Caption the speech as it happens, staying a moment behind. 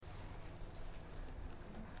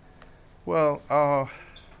Well,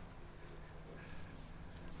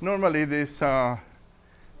 normally this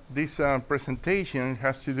presentation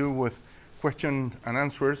has to do with questions and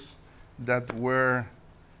answers that were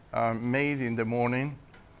made in the morning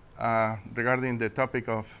regarding the topic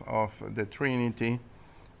of the Trinity,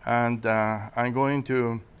 and I'm going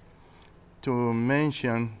to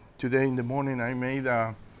mention today in the morning I made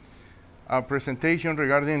a presentation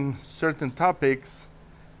regarding certain topics,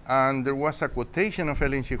 and there was a quotation of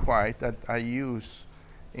Ellen G. White that I use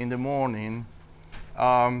in the morning.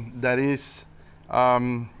 That is,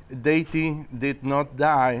 deity did not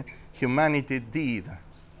die, humanity did.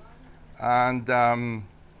 And the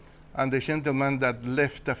gentleman that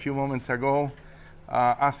left a few moments ago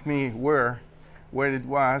asked me where it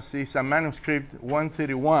was. It's a manuscript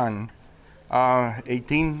 131,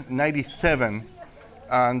 1897.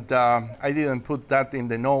 And I didn't put that in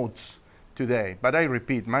the notes today. But I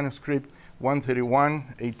repeat, manuscript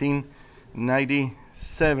 131,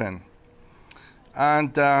 1897.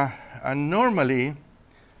 And normally,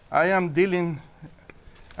 I am dealing,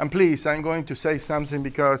 and please, I'm going to say something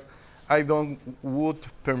because I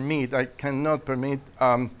cannot permit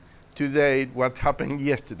today what happened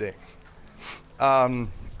yesterday. And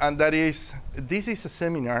that is, this is a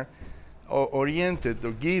seminar oriented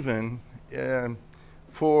or given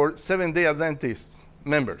for Seventh-day Adventist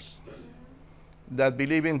members that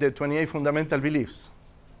believe in the 28 fundamental beliefs.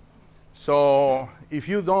 So if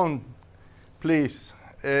you don't, please,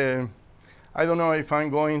 I don't know if I'm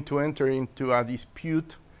going to enter into a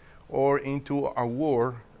dispute or into a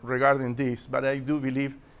war regarding this, but I do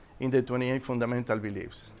believe in the 28 fundamental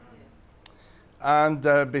beliefs. And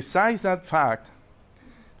besides that fact,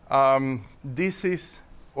 this is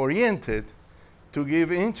oriented to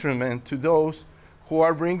give instrument to those who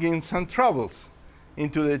are bringing some troubles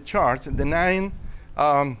into the church, the 9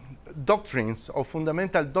 doctrines or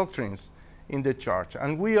fundamental doctrines in the church.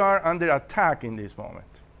 And we are under attack in this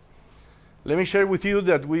moment. Let me share with you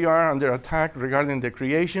that we are under attack regarding the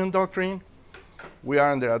creation doctrine. We are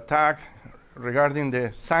under attack regarding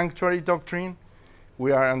the sanctuary doctrine.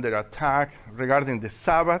 We are under attack regarding the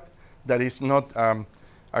Sabbath. That is not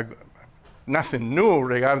nothing new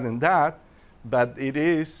regarding that, but it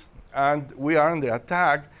is. And we are under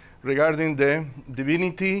attack regarding the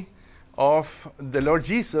divinity of the Lord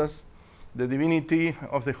Jesus, the divinity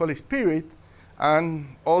of the Holy Spirit,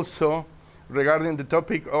 and also regarding the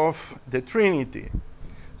topic of the Trinity.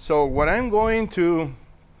 So what I'm going to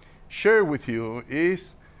share with you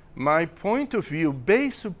is my point of view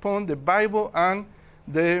based upon the Bible and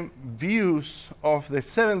the views of the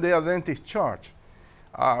Seventh-day Adventist Church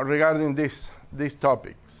regarding these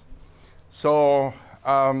topics. So,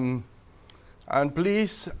 and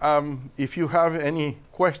please, if you have any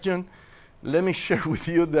question, let me share with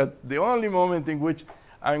you that the only moment in which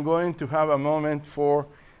I'm going to have a moment for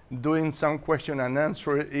doing some question and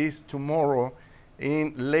answer is tomorrow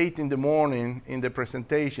late in the morning in the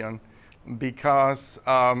presentation, because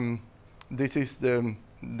this is the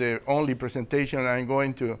only presentation I'm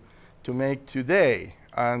going to make today.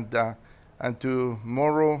 And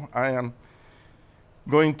tomorrow I am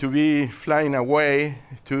going to be flying away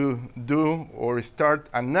to do or start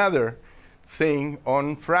another thing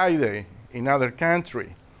on Friday in another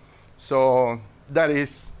country. So that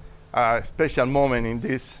is a special moment in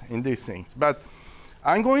these things. But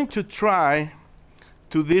I'm going to try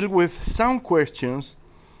to deal with some questions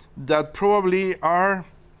that probably are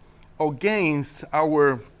against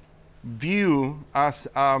our view as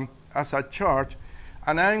a church,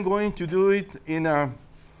 and I'm going to do it in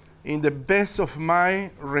the best of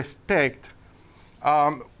my respect,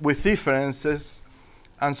 with differences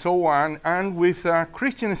and so on, and with a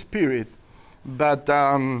Christian spirit. But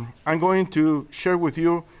I'm going to share with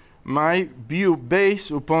you my view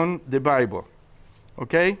based upon the Bible.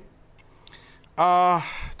 Okay?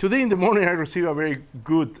 Today in the morning I received a very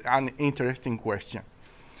good and interesting question.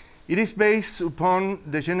 It is based upon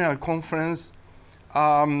the General Conference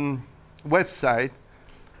website,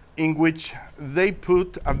 in which they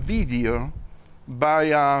put a video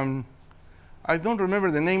by, I don't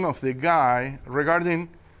remember the name of the guy, regarding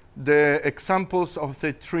the examples of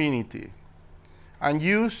the Trinity, and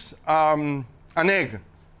use an egg,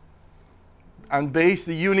 and base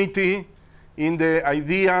the unity in the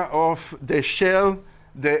idea of the shell,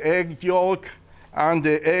 the egg yolk, and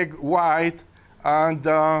the egg white, and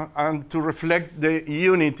to reflect the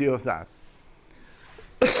unity of that.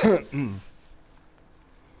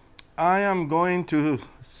 I am going to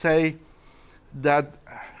say that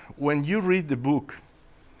when you read the book,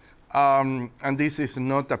 and this is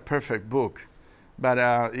not a perfect book, but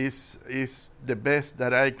is the best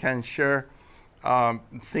that I can share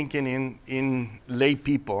thinking in lay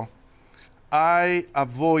people, I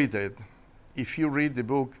avoided, if you read the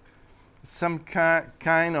book, some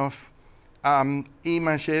kind of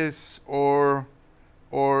images or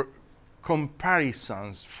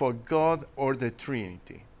comparisons for God or the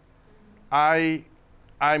Trinity.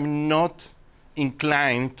 I'm not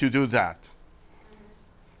inclined to do that.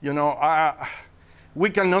 You know, we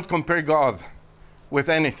cannot compare God with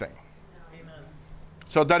anything. Amen.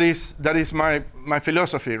 So that is my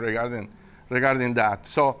philosophy regarding that.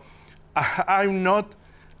 So I'm not.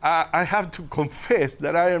 I have to confess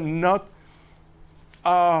that I am not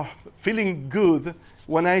feeling good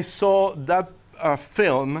when I saw that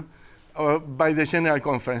film by the General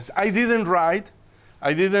Conference. I didn't write.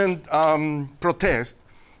 I didn't protest.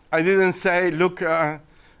 I didn't say, look, I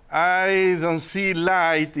don't see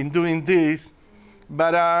light in doing this,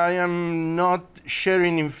 but I am not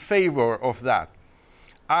sharing in favor of that.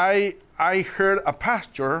 I heard a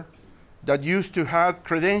pastor that used to have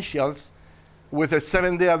credentials with a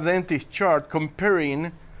Seventh-day Adventist church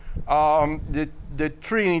comparing the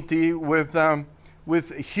Trinity with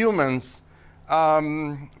humans'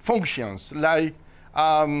 functions, like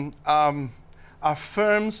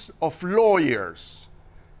firms of lawyers,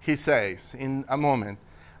 he says in a moment.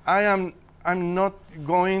 I'm not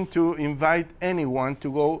going to invite anyone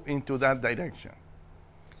to go into that direction.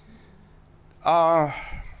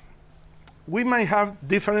 We might have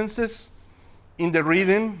differences in the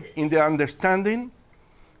reading, in the understanding,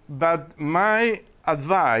 but my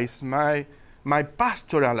advice, my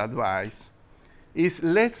pastoral advice is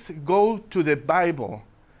let's go to the Bible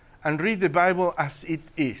and read the Bible as it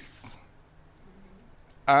is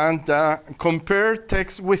and compare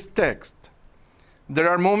text with text. There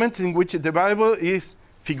are moments in which the Bible is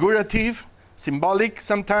figurative, symbolic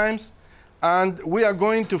sometimes, and we are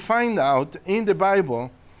going to find out in the Bible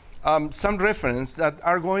some references that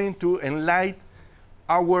are going to enlighten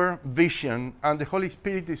our vision, and the Holy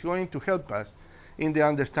Spirit is going to help us in the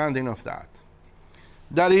understanding of that.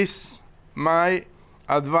 That is my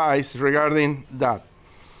advice regarding that.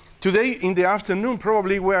 Today in the afternoon,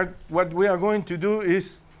 probably what we are going to do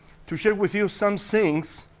is to share with you some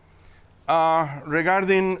things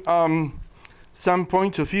regarding some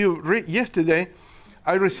points of view. Yesterday,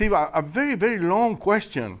 I received a very, very long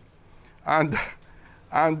question, and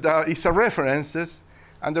it's a references,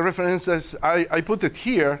 and the references, I put it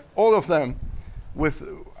here, all of them,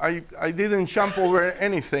 I didn't jump over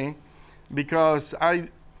anything, because I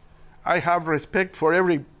have respect for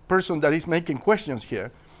every person that is making questions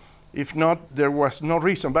here. If not, there was no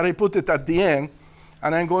reason, but I put it at the end,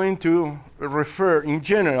 and I'm going to refer in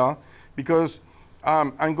general, because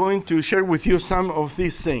I'm going to share with you some of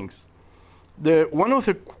these things. One of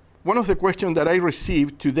the questions that I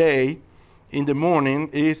received today in the morning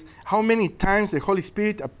is how many times the Holy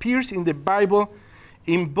Spirit appears in the Bible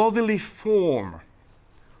in bodily form.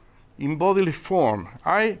 In bodily form.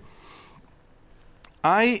 I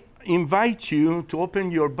invite you to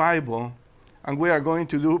open your Bible, and we are going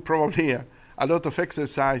to do probably a lot of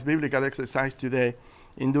exercise, biblical exercise today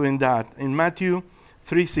in doing that. In Matthew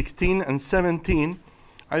 3:16 and 17,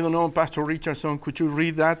 I don't know, Pastor Richardson, could you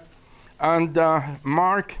read that? And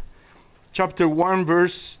Mark chapter 1,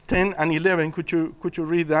 verse 10 and 11, could you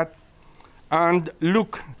read that? And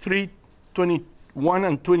Luke 3:21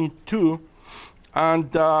 and 22,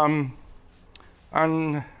 and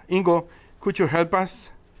Ingo, could you help us?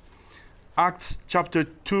 Acts chapter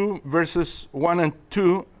 2, verses 1 and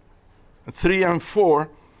 2, 3 and 4,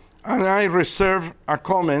 and I reserve a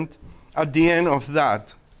comment at the end of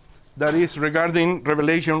that. That is regarding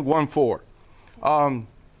Revelation 1:4. Can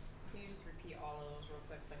you just repeat all of those real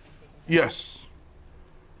quick so I can take them? Yes.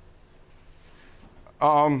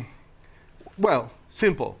 Well,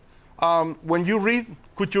 simple. When you read,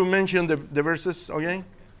 could you mention the verses again?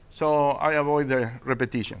 So I avoid the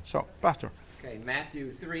repetition. So, Pastor. Okay,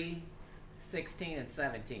 Matthew 3:16 and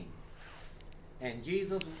 17. And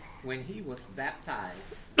Jesus, when he was baptized,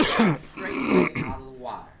 straightway out of the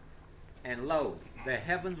water. And lo, the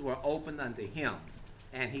heavens were opened unto him,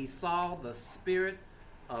 and he saw the Spirit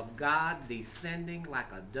of God descending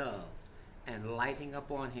like a dove and lighting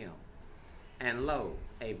upon him. And lo,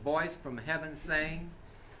 a voice from heaven saying,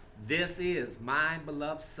 This is my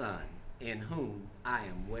beloved Son, in whom I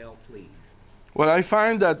am well pleased. Well, I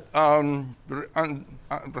find that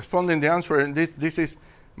responding the answer, this is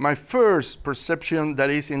my first perception that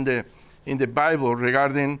is in the Bible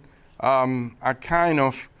regarding a kind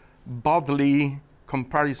of bodily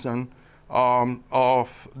comparison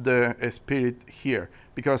of the Spirit here,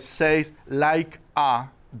 because it says like a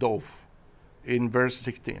dove in verse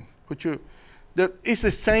 16. It's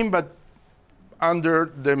the same, but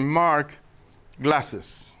under the Mark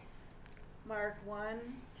glasses. Mark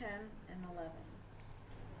 1:10 and 11.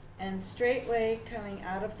 And straightway coming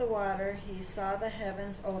out of the water, he saw the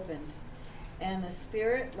heavens opened, and the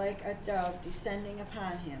Spirit like a dove descending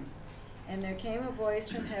upon him. And there came a voice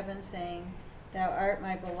from heaven saying, Thou art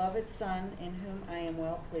my beloved Son, in whom I am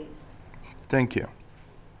well pleased. Thank you.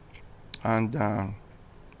 And Okay.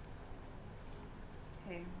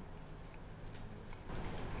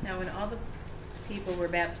 Now when all the people were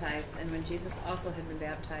baptized, and when Jesus also had been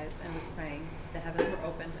baptized and was praying, the heavens were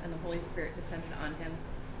opened, and the Holy Spirit descended on him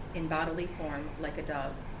in bodily form like a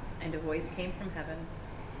dove. And a voice came from heaven,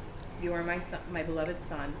 You are my son, my beloved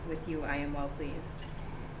Son, with you I am well pleased.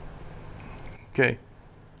 okay.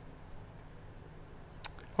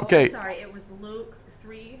 Okay. Oh, sorry, it was Luke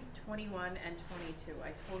 3:21 and 22.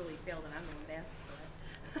 I totally failed, and I'm the one that asked for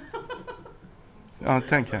it. Oh,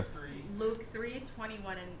 thank you. Luke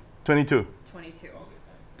 3:21 and 22. 22.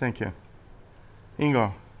 Thank you.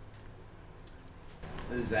 Ingo.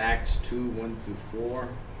 This is Acts 2:1-4.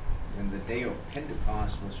 When the day of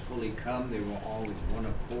Pentecost was fully come, they were all with one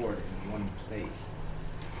accord in one place.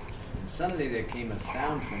 And suddenly there came a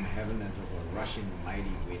sound from heaven as of a rushing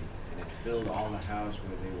mighty wind, and it filled all the house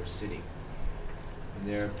where they were sitting. And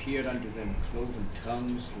there appeared unto them cloven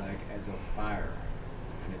tongues like as of fire,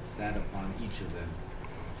 and it sat upon each of them.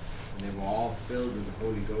 And they were all filled with the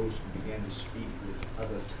Holy Ghost, and began to speak with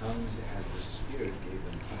other tongues as the Spirit gave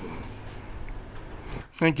them utterance.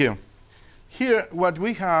 Thank you. Here, what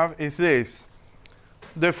we have is this.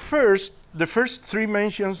 The first three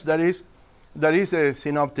mentions, that is the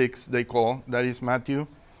synoptics they call, that is Matthew,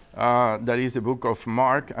 that is the book of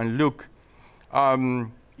Mark and Luke,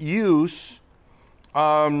 use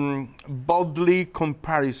bodily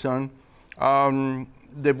comparison.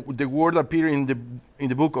 The word appears in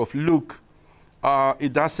the book of Luke.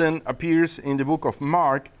 It doesn't appear in the book of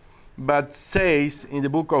Mark, but says in the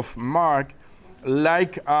book of Mark,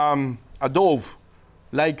 like a dove.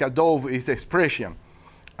 Like a dove is the expression.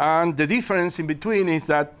 And the difference in between is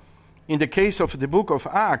that in the case of the book of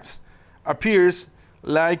Acts, appears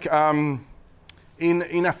like in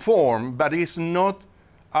a form, but it's not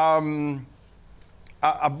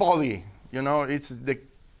a body. You know, it's the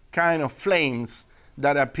kind of flames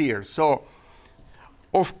that appear. So,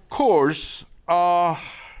 of course, the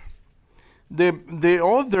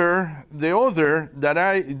other that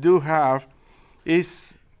I do have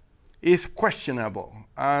is questionable,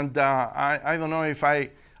 and I don't know if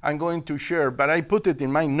I'm going to share, but I put it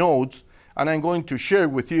in my notes, and I'm going to share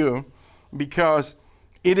with you because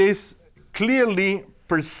it is clearly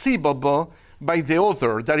perceivable by the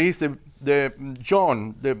author. That is the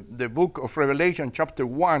John, the book of Revelation, chapter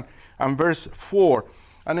 1 and verse 4,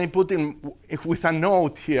 and I put in with a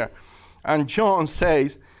note here, and John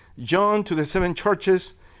says, John to the 7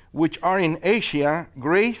 churches which are in Asia,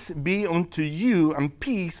 grace be unto you and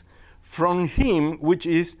peace from him which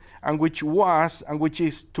is, and which was, and which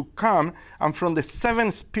is to come, and from the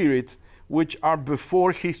 7 spirits which are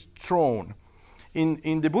before his throne.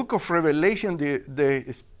 In the book of Revelation, the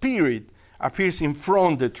Spirit appears in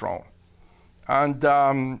front of the throne. And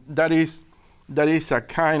that is a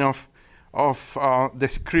kind of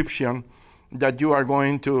description that you are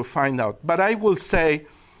going to find out. But I will say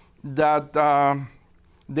that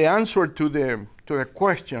the answer to the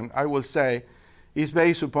question, I will say, is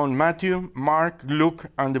based upon Matthew, Mark, Luke,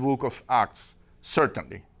 and the book of Acts,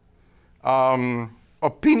 certainly.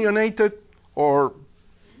 Opinionated or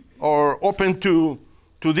open to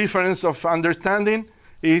difference of understanding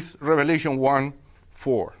is Revelation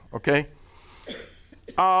 1:4, okay?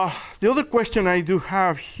 The other question I do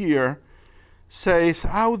have here says,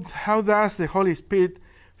 how does the Holy Spirit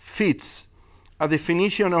fits a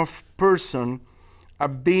definition of person, a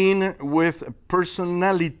being with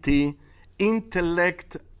personality,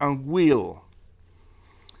 intellect, and will?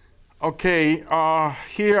 Okay,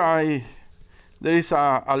 here there is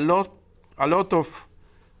a lot of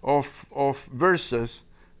verses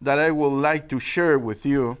that I would like to share with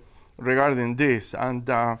you regarding this, and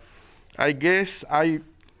I guess I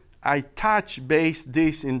touch base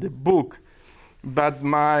this in the book, but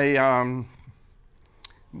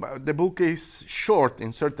the book is short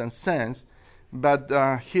in certain sense, but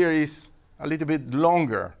here is a little bit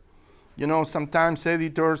longer. You know, sometimes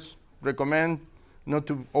editors recommend not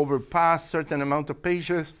to overpass certain amount of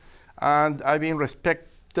pages, and I've been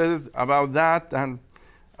respected about that,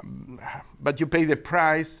 but you pay the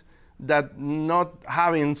price that not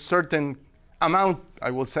having certain amount,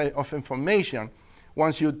 I will say, of information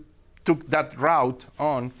once you took that route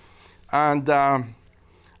on. And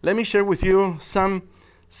let me share with you some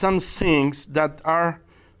things that are,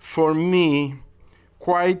 for me,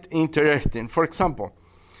 quite interesting. For example,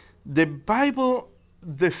 the Bible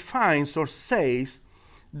defines or says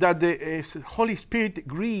that the Holy Spirit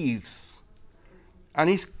grieves, and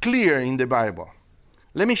it's clear in the Bible.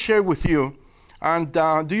 Let me share with you, and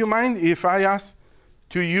do you mind if I ask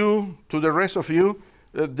to the rest of you,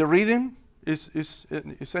 the reading? Is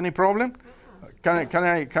any problem? Can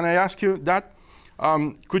I ask you that?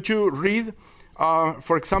 Could you read,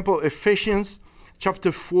 for example, Ephesians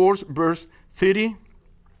chapter 4, verse 30?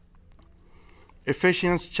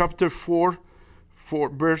 Ephesians chapter 4,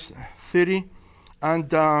 verse 30.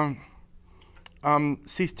 And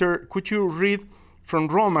sister, could you read from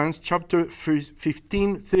Romans chapter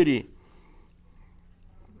 15, 30?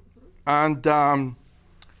 And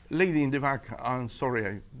lady in the back, I'm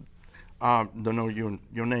sorry, I don't know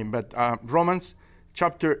your name, but Romans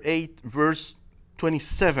chapter 8, verse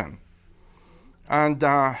 27. And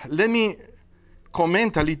let me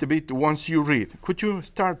comment a little bit once you read. Could you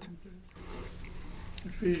start?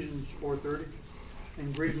 Ephesians 4:30.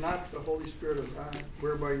 And grieve not the Holy Spirit of God,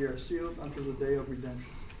 whereby ye are sealed unto the day of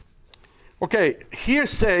redemption. Okay, here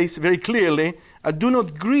says very clearly, do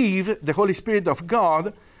not grieve the Holy Spirit of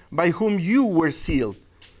God, by whom you were sealed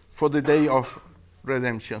for the day of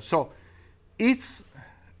redemption. So, it's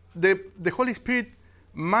the Holy Spirit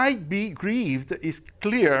might be grieved is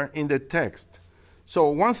clear in the text. So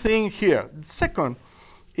one thing here. Second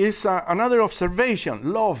is another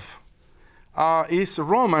observation. Love is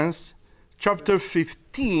Romans chapter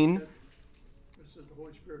 15. This is the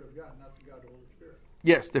Holy Spirit of God, not the God the Holy Spirit.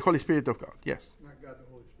 Yes, the Holy Spirit of God. Yes. Not God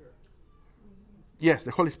the Holy Spirit. Yes,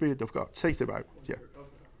 the Holy Spirit of God. Says the Bible. Yeah.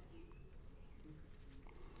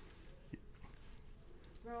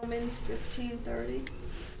 Romans 15:30.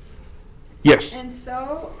 Yes. And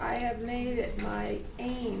so I have made it my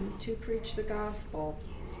aim to preach the gospel,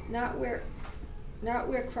 not where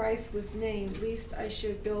Christ was named, lest I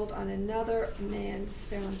should build on another man's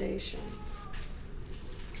foundation.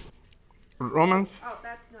 Romans. Oh,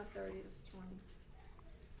 that's not 30, it's 20.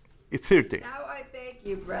 It's 30. Now I beg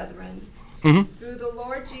you, brethren, Mm-hmm. through the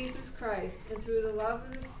Lord Jesus Christ and through the love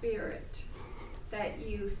of the Spirit, that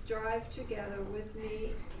you strive together with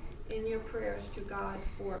me in your prayers to God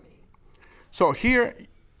for me. So here,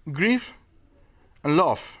 grief and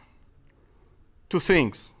love, two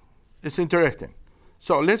things. It's interesting.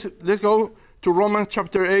 So let's go to Romans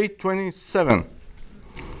chapter 8, 27.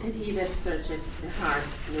 And he that searcheth the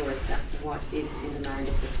hearts knoweth that what is in the mind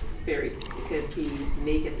of the Spirit, because he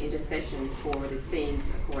maketh intercession for the saints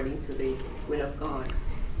according to the will of God.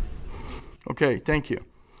 Okay, thank you.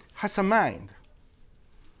 Has a mind.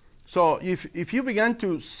 So if you begin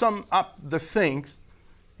to sum up the things,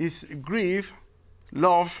 is grief,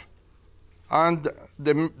 love, and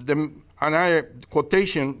another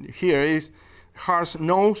quotation here is, heart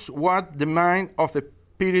knows what the mind of the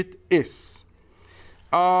Spirit is.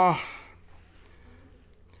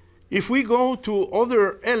 If we go to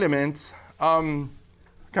other elements, can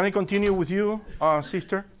I continue with you,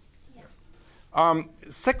 sister? Yeah.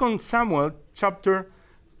 2 Samuel chapter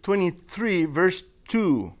 23, verse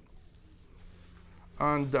 2.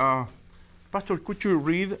 And Pastor, could you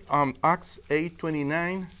read Acts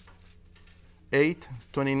 8:29?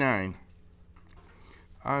 8:29.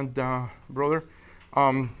 And brother,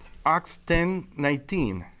 Acts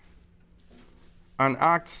 10:19. And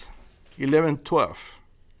Acts 11:12.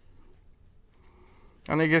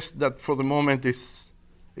 And I guess that for the moment is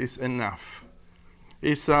enough.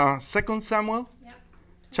 It's 2 Samuel, yep.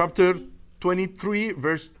 chapter 23,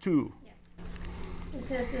 verse 2. Yes. It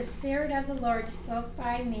says, the Spirit of the Lord spoke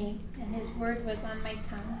by me, and his word was on my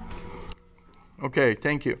tongue. Okay,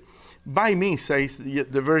 thank you. By me says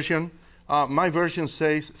the version. My version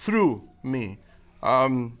says through me.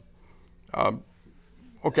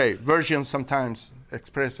 Okay, version sometimes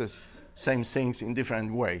expresses same things in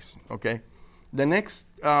different ways. Okay. The next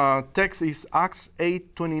text is Acts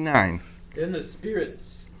 8:29. Then the Spirit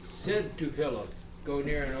said to Philip, go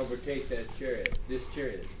near and overtake this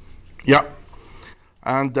chariot. Yeah,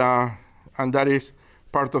 and that is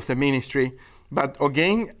part of the ministry. But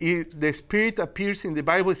again, the Spirit appears in the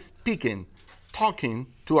Bible speaking, talking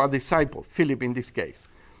to a disciple, Philip in this case.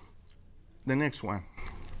 The next one.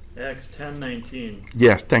 Acts 10:19.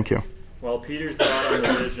 Yes, thank you. While Peter thought on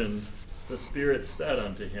the vision, the Spirit said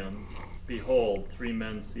unto him, behold, 3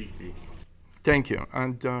 men seek thee. Thank you.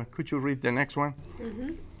 And could you read the next one?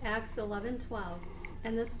 Mm-hmm. Acts 11:12.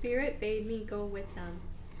 And the Spirit bade me go with them,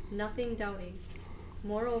 nothing doubting.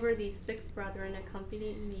 Moreover, these 6 brethren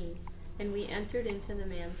accompanied me, and we entered into the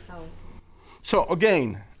man's house. So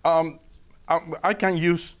again, I can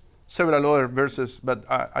use several other verses, but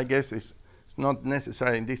I guess it's not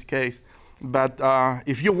necessary in this case. But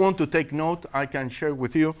if you want to take note, I can share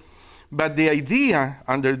with you. But the idea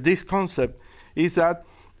under this concept is that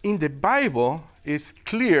in the Bible, it's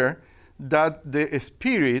clear that the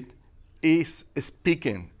Spirit is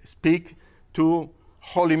speak to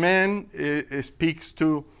holy men, speaks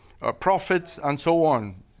to prophets, and so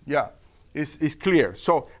on. Yeah, it's clear.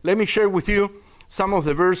 So let me share with you some of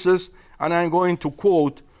the verses, and I'm going to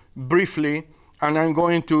quote briefly, and I'm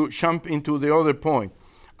going to jump into the other point.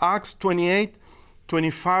 Acts 28,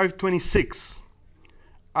 25, 26.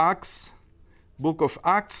 Book of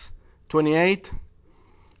Acts 28,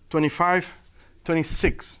 25,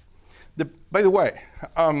 26. By the way,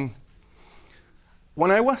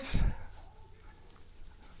 when I was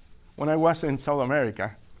in South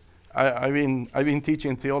America, I've been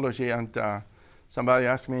teaching theology, and somebody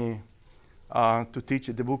asked me to teach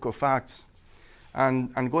the book of Acts.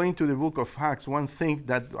 And going to the book of Acts, one thing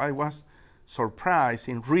that I was surprised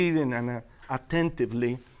in reading and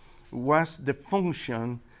attentively was the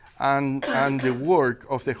function and the work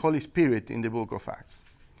of the Holy Spirit in the book of Acts.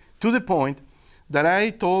 To the point that I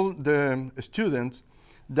told the students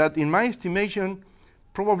that in my estimation,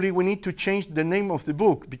 probably we need to change the name of the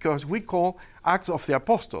book, because we call Acts of the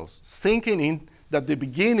Apostles, thinking that the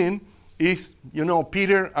beginning is,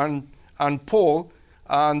 Peter and Paul,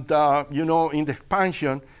 and, in the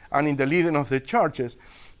expansion and in the leading of the churches.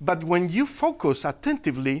 But when you focus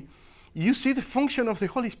attentively, you see the function of the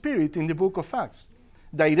Holy Spirit in the book of Acts,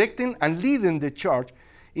 directing and leading the church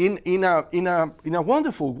in a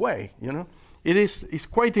wonderful way, It's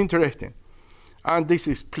quite interesting. And this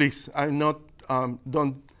is, please, I'm not,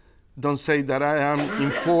 don't say that I am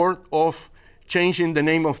in favor of changing the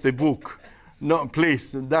name of the book. No,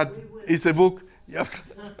 please, that is a book. Yeah.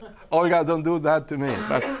 Olga, don't do that to me.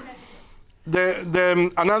 But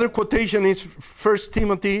another quotation is 1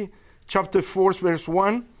 Timothy chapter 4, verse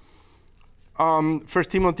 1. 1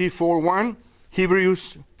 Timothy 4:1,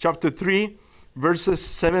 Hebrews chapter 3, verses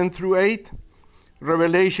 7 through 8,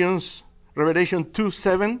 Revelation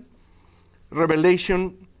 2:7,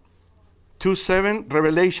 Revelation 2:7,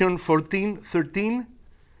 Revelation 14:13,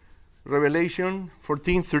 Revelation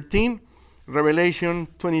 14:13, Revelation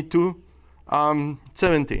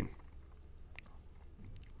 22:17.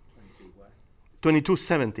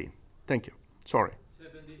 22:17. Thank you. Sorry.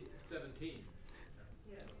 17.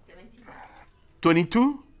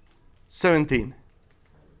 22:17.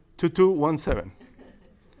 22:17.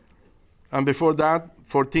 And before that,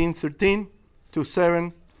 14:13,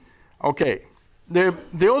 2:7. Okay. The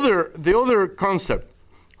other concept.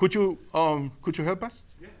 Could you help us?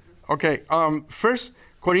 Yeah. Okay. 1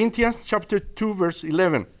 Corinthians chapter 2, verse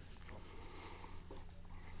 11.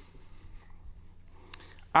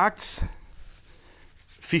 Acts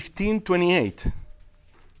 15:28.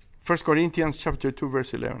 1 Corinthians chapter 2,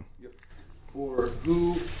 verse 11. Yep. For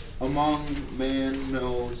who among man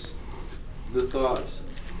knows the thoughts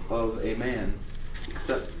of a man,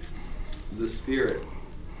 except the spirit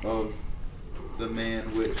of the man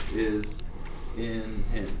which is in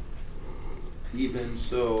him? Even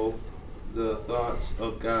so, the thoughts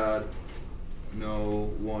of God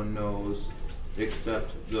no one knows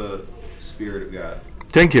except the Spirit of God.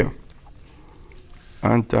 Thank you.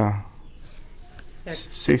 And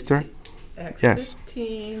sister? Acts Yes.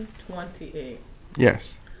 15:28.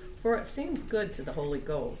 Yes. For it seems good to the Holy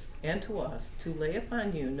Ghost and to us to lay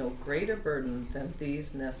upon you no greater burden than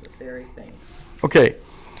these necessary things. Okay.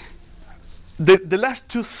 The last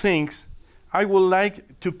two things, I would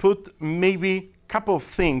like to put maybe a couple of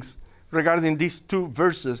things regarding these two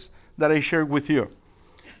verses that I shared with you.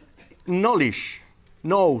 Knowledge,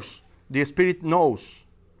 knows, the Spirit knows.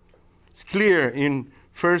 It's clear in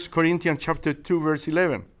 1 Corinthians chapter 2, verse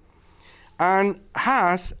 11. And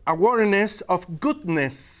has awareness of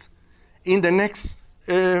goodness in the next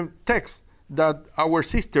text that our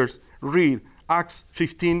sisters read, Acts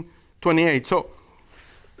 15:28. So,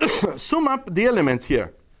 sum up the elements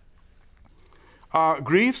here.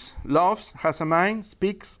 Grieves, loves, has a mind,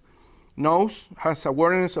 speaks, knows, has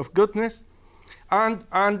awareness of goodness. And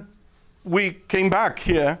we came back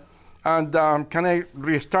here. And can I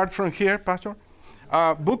restart from here, Pastor?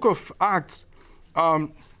 Book of Acts.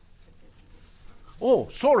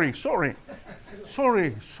 Sorry.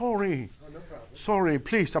 Sorry,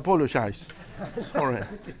 please apologize. Sorry.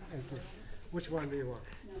 Which one do you want?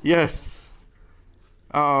 Yes.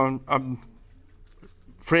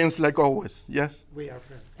 Friends like always, yes? We are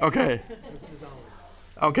friends. Okay.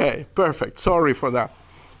 Okay, perfect. Sorry for that.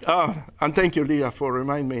 And thank you, Leah, for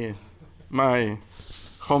reminding me my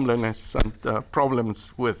homelessness and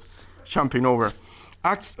problems with jumping over.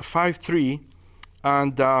 Acts 5:3,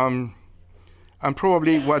 and And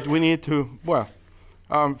probably what we need to,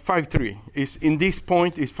 5:3 is, in this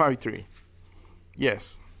point is 5:3.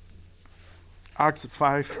 Yes. Acts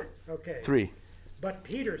 5:3. Okay. But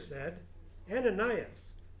Peter said, Ananias,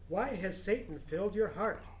 why has Satan filled your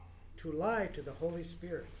heart to lie to the Holy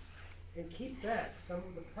Spirit and keep back some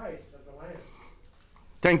of the price of the land?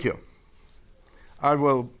 Thank you. I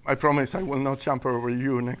promise I will not jump over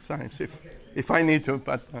you next time if I need to.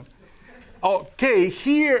 But okay,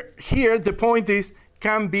 here the point is,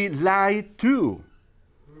 can be lied to.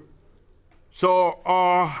 So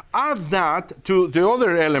add that to the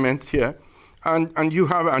other elements here, and you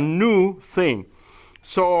have a new thing.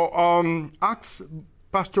 So Acts,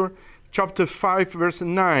 Pastor, chapter 5, verse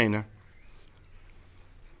 9.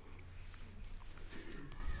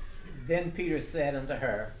 Then Peter said unto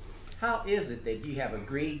her, How is it that ye have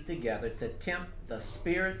agreed together to tempt the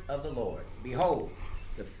Spirit of the Lord? Behold,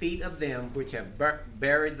 the feet of them which have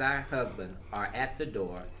buried thy husband are at the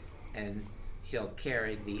door, and shall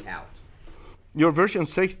carry thee out. Your version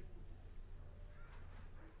says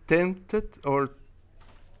tempted or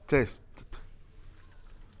tested?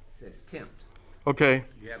 It says tempt. Okay.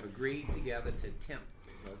 You have agreed together to tempt.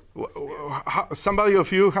 Somebody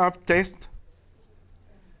of you have test?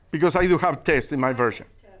 Because I do have test in my version.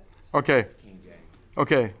 Okay.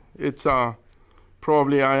 Okay. It's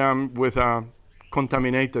probably I am with a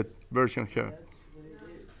contaminated version here.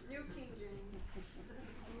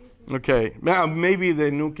 Okay. Well, maybe the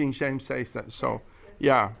New King James says that. So,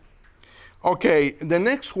 yeah. Okay. The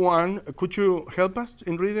next one, could you help us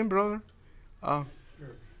in reading, brother?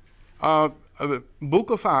 Book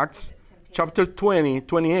of Acts, chapter 20,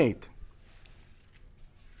 28.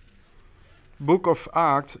 Book of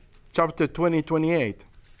Acts, chapter 20, 28.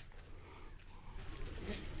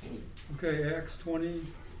 Okay, Acts 20,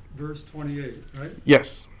 verse 28, right?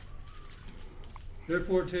 Yes.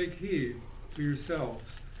 Therefore take heed to yourselves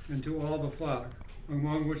and to all the flock,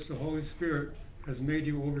 among which the Holy Spirit has made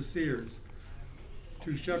you overseers,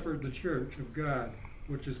 to shepherd the church of God,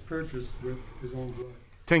 which is purchased with his own blood.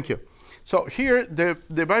 Thank you. So here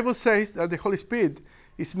the Bible says that the Holy Spirit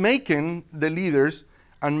is making the leaders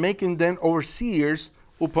and making them overseers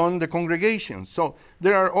upon the congregation. So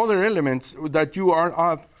there are other elements that you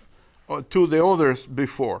are to the others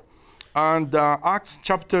before. And Acts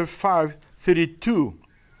chapter 5, 32.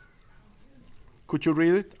 Could you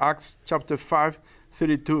read it? Acts chapter 5,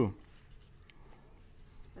 32.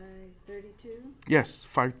 5:32? Yes,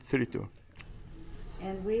 5:32.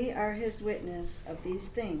 And we are his witness of these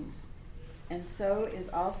things, and so is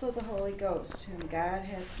also the Holy Ghost, whom God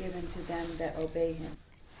hath given to them that obey him.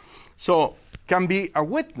 So, can be a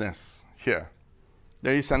witness here.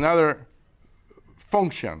 There is another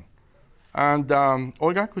function. And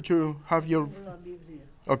Olga, could you have your...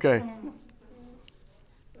 Okay.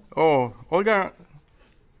 Oh, Olga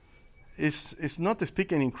is not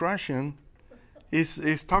speaking in Croatian.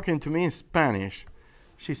 Is talking to me in Spanish.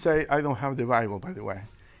 She say, I don't have the Bible, by the way.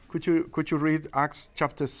 Could you read Acts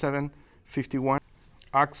chapter 7, 51?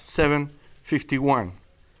 Acts 7, 51.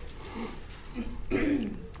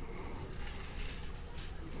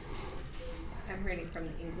 I'm reading from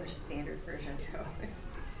the English Standard Version.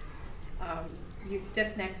 You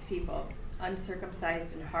stiff-necked people,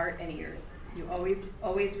 uncircumcised in heart and ears, you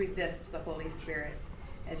always resist the Holy Spirit,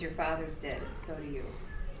 as your fathers did, so do you.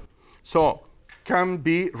 So, can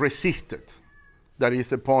be resisted. That is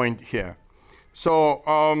the point here. So,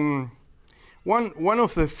 one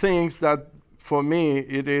of the things that for me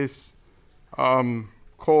it is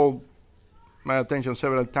called my attention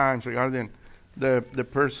several times regarding the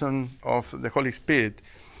person of the Holy Spirit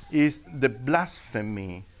is the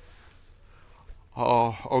blasphemy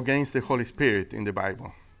against the Holy Spirit in the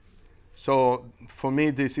Bible. So for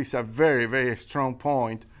me, this is a very, very strong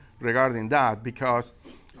point regarding that, because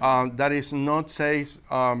that is not says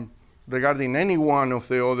regarding any one of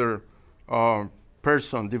the other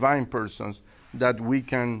divine persons that we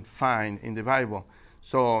can find in the Bible.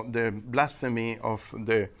 So the blasphemy of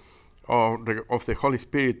the Holy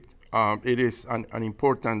Spirit, it is an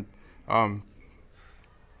important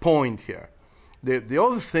point here. The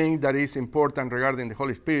other thing that is important regarding the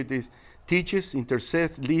Holy Spirit is teaches,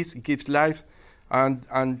 intercedes, leads, gives life, and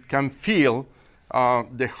can feel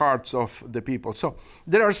the hearts of the people. So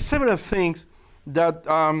there are several things that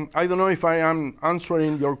I don't know if I am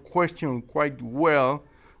answering your question quite well,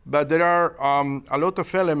 but there are a lot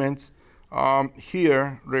of elements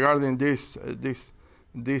here regarding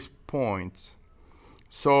these points.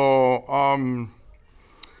 So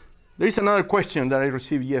there is another question that I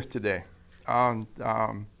received yesterday. And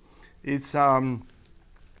it's a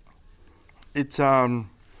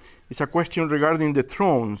question regarding the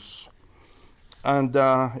thrones. And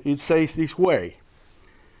it says this way.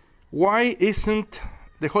 Why isn't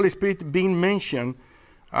the Holy Spirit being mentioned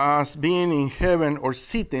as being in heaven or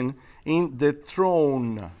sitting in the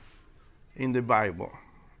throne in the Bible?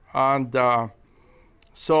 And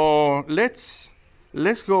so let's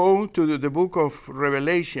go to the book of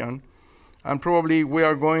Revelation, and probably we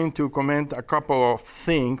are going to comment a couple of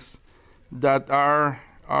things that are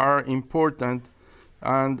important,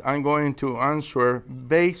 and I'm going to answer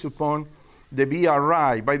based upon the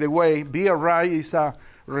BRI. By the way, BRI is a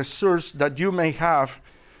resource that you may have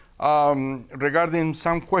regarding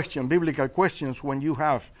some biblical questions when you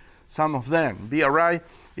have some of them. BRI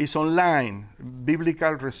is online,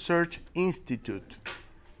 Biblical Research Institute.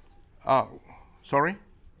 Sorry?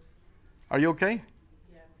 Are you okay?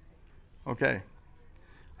 Yeah. Okay.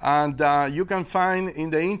 And you can find in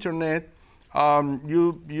the internet,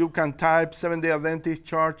 you can type Seventh-day Adventist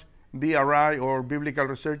Church, BRI, or Biblical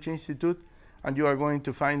Research Institute, and you are going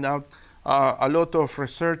to find out a lot of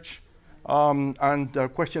research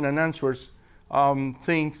and question and answers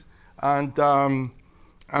things, and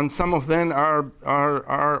some of them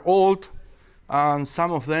are old, and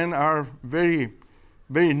some of them are very,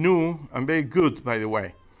 very new and very good, by the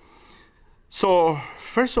way. So,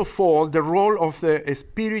 first of all, the role of the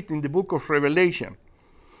Spirit in the book of Revelation.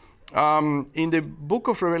 In the book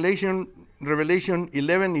of Revelation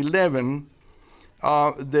 11:11,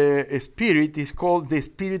 the Spirit is called the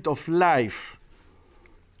Spirit of life,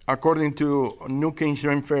 according to New King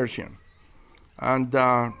James Version. And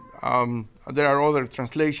there are other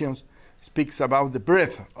translations speaks about the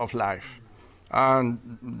breath of life,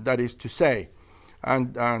 and that is to say,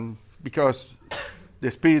 and because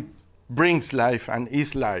the Spirit brings life and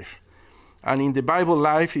is life. And in the Bible,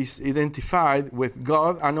 life is identified with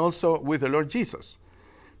God and also with the Lord Jesus.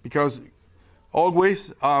 Because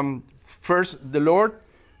always, first the Lord,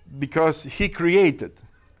 because he created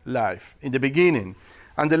life in the beginning.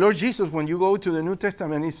 And the Lord Jesus, when you go to the New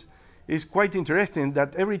Testament, is quite interesting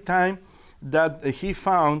that every time that he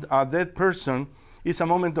found a dead person is a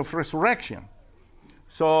moment of resurrection.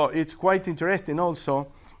 So it's quite interesting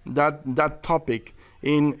also that topic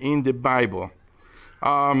in the Bible.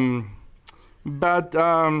 But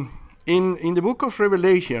in the book of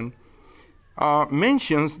Revelation,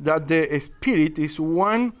 mentions that the Spirit is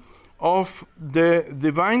one of the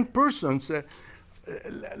divine persons.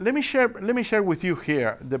 Let me share with you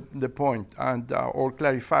here the point, and or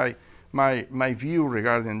clarify my view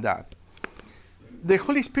regarding that. The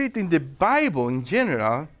Holy Spirit in the Bible in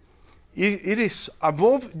general, it is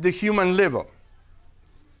above the human level.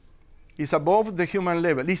 It's above the human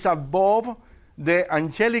level. It's above the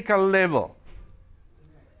angelical level.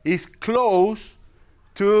 It's close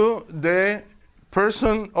to the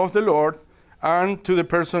person of the Lord and to the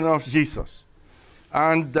person of Jesus.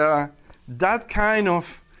 And that kind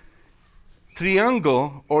of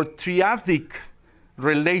triangle or triadic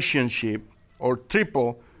relationship or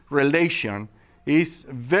triple relation is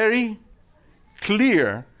very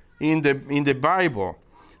clear in the Bible.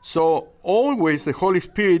 So always the Holy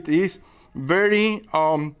Spirit is very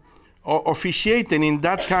officiating in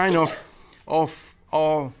that kind of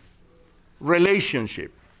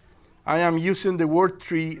relationship. I am using the word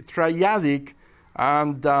triadic,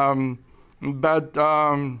 and but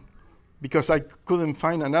because I couldn't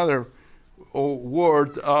find another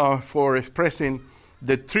word for expressing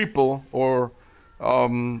the triple or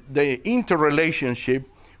the interrelationship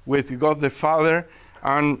with God the Father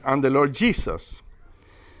and the Lord Jesus.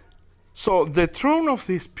 So the throne of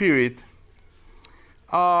the Spirit,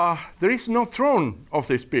 there is no throne of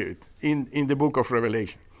the Spirit in the book of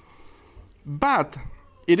Revelation. But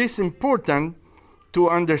it is important to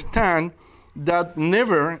understand that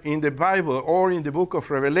never in the Bible or in the book of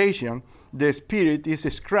Revelation, the Spirit is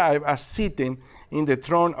described as sitting in the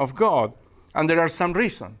throne of God. And there are some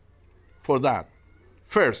reasons for that.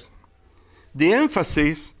 First, the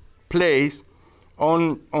emphasis placed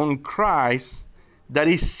on Christ that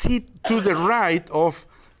is seated to the right of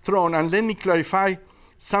throne. And let me clarify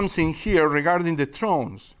something here regarding the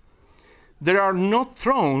thrones. There are no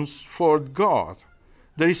thrones for God.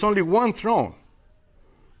 There is only one throne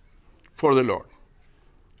for the Lord.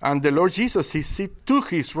 And the Lord Jesus is seated to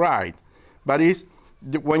his right. But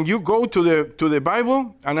when you go to the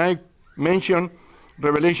Bible, and I mentioned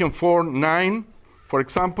Revelation 4:9, for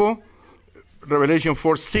example, Revelation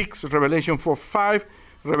 4:6, Revelation 4:5,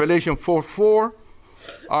 Revelation 4:4,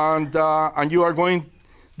 and you are going,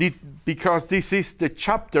 because this is the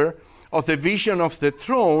chapter of the vision of the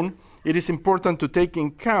throne, it is important to take in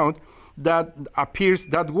account that appears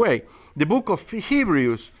that way. The book of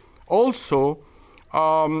Hebrews also,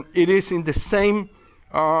 it is in the same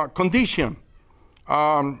condition.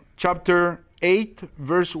 chapter 8,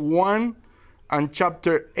 verse 1, and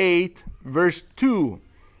chapter 8, verse 2.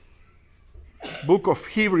 Book of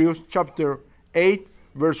Hebrews, chapter 8,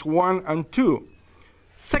 verse 1 and 2.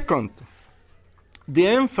 Second, the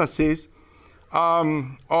emphasis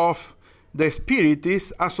of the Spirit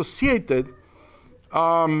is associated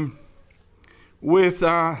with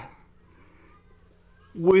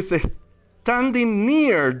standing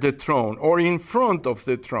near the throne or in front of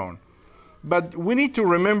the throne. But we need to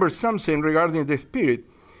remember something regarding the Spirit.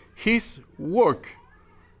 His work,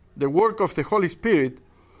 the work of the Holy Spirit,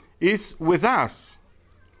 is with us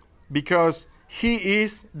because he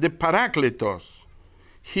is the Parakletos.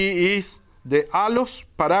 He is the Allos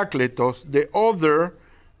Parakletos, the other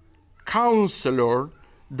counselor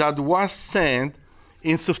that was sent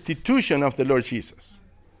in substitution of the Lord Jesus.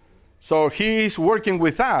 So he is working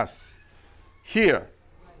with us here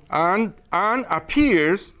and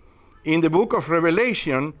appears in the book of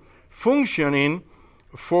Revelation, functioning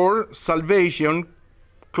for salvation,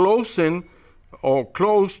 closing or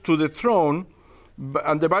close to the throne.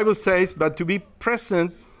 And the Bible says, but to be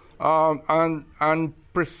present and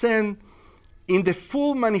present in the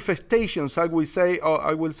full manifestations, I will say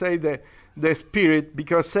the Spirit,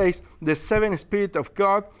 because it says the seven Spirit of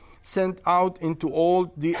God sent out into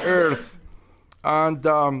all the earth, and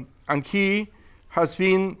he has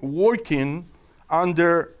been working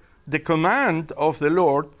under the command of the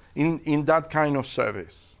Lord in that kind of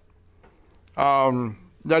service.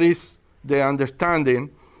 That is the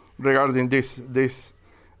understanding regarding this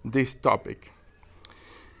topic.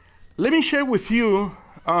 Let me share with you,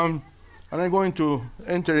 and I'm going to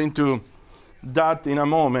enter into that in a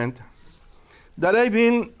moment, that I've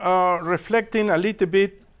been reflecting a little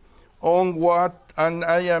bit on what, and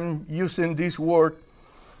I am using this word,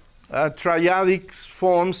 triadic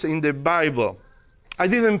forms in the Bible. I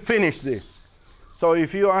didn't finish this. So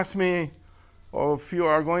if you ask me, or if you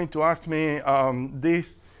are going to ask me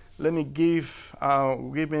this, let me give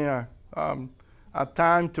me a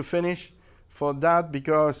time to finish for that,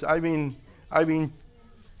 because I've been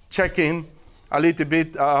checking a little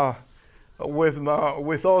bit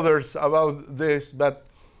with others about this, but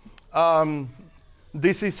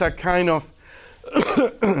this is a kind of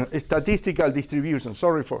statistical distribution.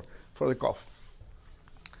 Sorry for the cough.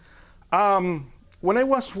 When I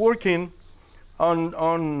was working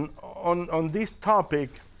on this topic,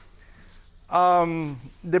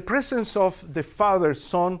 the presence of the Father,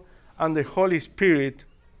 Son, and the Holy Spirit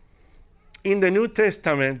in the New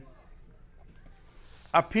Testament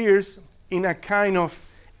appears in a kind of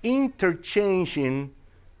interchanging,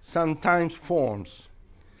 sometimes, forms.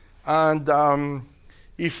 And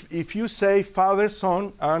if you say Father,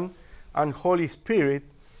 Son, and Holy Spirit,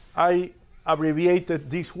 I abbreviate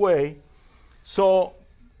it this way. So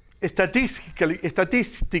statistically,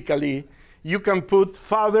 you can put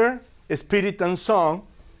Father, Spirit, and Son,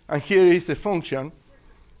 and here is the function: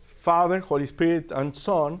 Father, Holy Spirit, and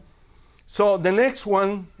Son. So the next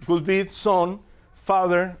one will be Son,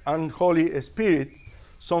 Father, and Holy Spirit.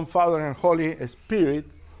 Son, Father, and Holy Spirit.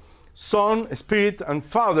 Son, Spirit, and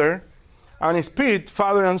Father. And Spirit,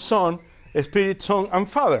 Father, and Son. Spirit, Son, and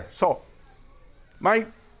Father. So my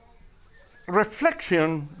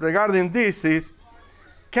reflection regarding this is,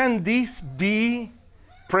 can this be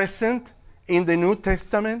present in the New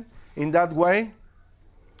Testament in that way?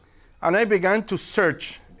 And I began to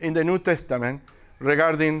search in the New Testament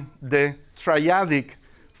regarding the triadic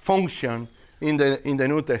function in the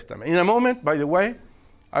New Testament. In a moment, by the way,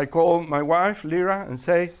 I call my wife, Lyra, and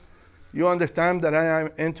say, you understand that I am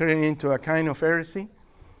entering into a kind of heresy?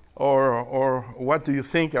 Or what do you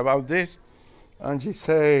think about this? And she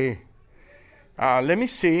say, let me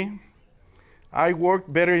see. I work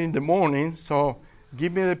better in the morning, so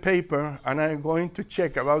give me the paper, and I'm going to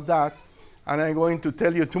check about that, and I'm going to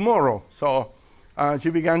tell you tomorrow. So she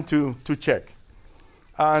began to check.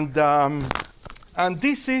 And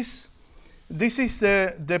this is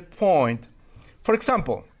the point. For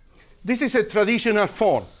example, this is a traditional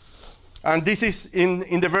form, and this is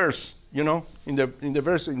in the verse, in the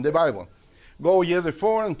verse in the Bible. Go ye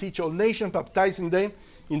therefore and teach all nations, baptizing them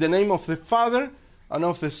in the name of the Father and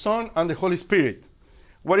of the Son and the Holy Spirit.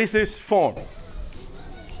 What is this form?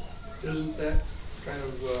 Isn't that kind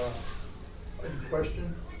of in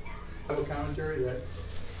question? Bible commentary that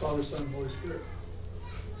Father, Son, and Holy Spirit.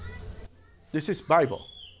 This is Bible.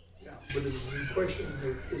 Yeah, but it's in question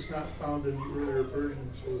that it's not found in the earlier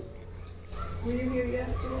versions. So. Were you here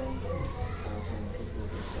yesterday?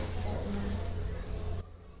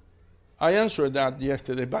 I answered that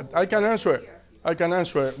yesterday, but I can answer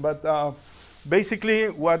it. But basically,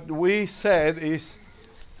 what we said is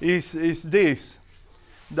this: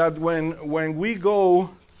 that when we go,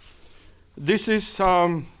 this is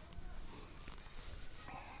the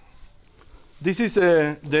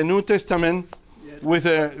New Testament with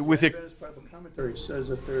a Adventist Bible commentary says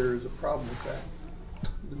that there is a problem with that.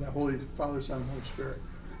 The Holy Father, Son, and Holy Spirit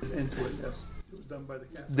into it. Yes, it was done by the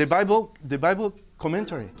Catholics. the Bible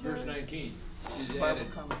commentary. Verse 19 is Bible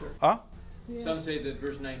added. commentary. Huh? Yeah. Some say that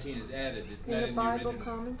verse 19 is added. It's In not the in Bible original.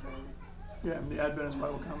 commentary? Yeah, in the Adventist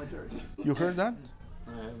Bible commentary. You heard that?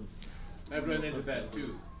 I've run into that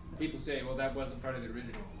too. People say, well, that wasn't part of the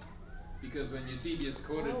original. Because when Eusebius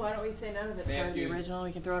quoted Why don't we say none of it's part of the Matthew- original?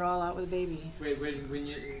 We can throw it all out with a baby. When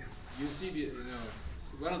Eusebius,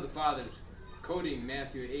 one of the fathers quoting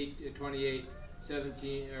Matthew 8:28,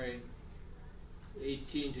 17 or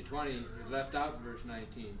 18 to 20, he left out verse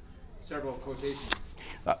 19. Several quotations.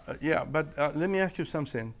 Yeah, but let me ask you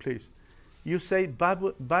something, please. You say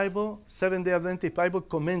Bible Seventh-day Adventist Bible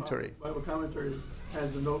commentary. Bible commentary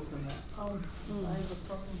has a note in that.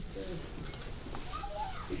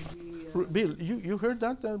 Bill, you heard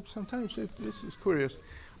that? Sometimes this is curious.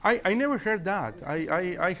 I never heard that.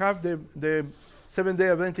 I have the Seventh-day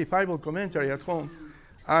Adventist Bible commentary at home,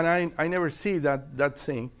 and I never see that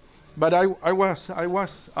thing. But I was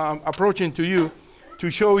approaching to you to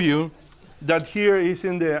show you that here is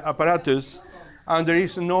in the apparatus, and there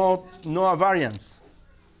is no variance.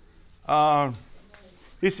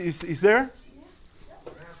 Is there?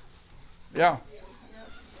 Yeah.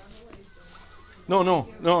 No.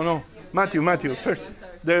 Matthew. First,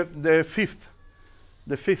 the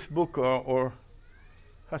fifth book, or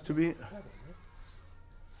has to be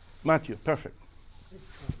Matthew. Perfect.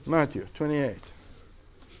 Matthew 28.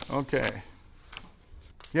 Okay.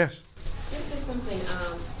 Yes. This is something.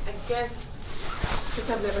 I guess because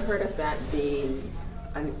I've never heard of that being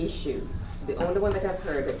an issue. The only one that I've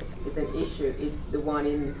heard of is an issue is the one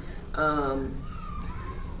in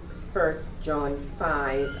 1 John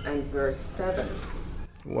 5 and verse 7.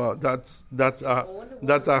 Well, that's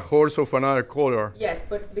a horse of another color. Yes,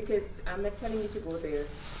 but because I'm not telling you to go there.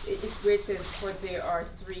 It's where it says, for there are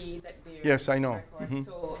three that bear. Yes, I know. record. Mhm.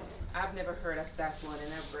 So I've never heard of that one,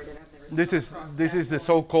 and I've read it. I've never. This is the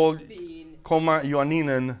so-called Comma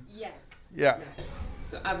Ioanninen. Yes. Yeah. Yes.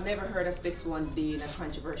 So I've never heard of this one being a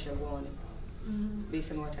controversial one,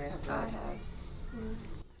 based on what I have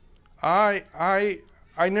read.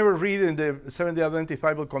 I never read in the Seventh-day Adventist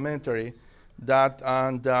Bible commentary that,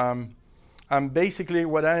 and basically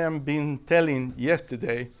what I am been telling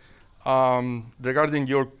yesterday regarding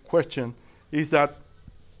your question is that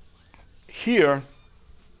here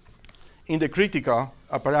in the critical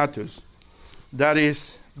apparatus that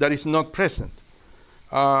is not present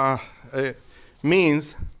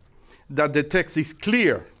means that the text is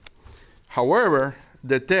clear. However,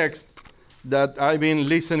 the text that I've been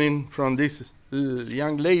listening from this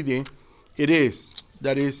young lady,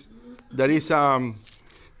 that is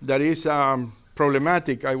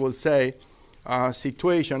problematic, I will say,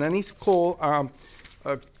 situation, and it's called Comma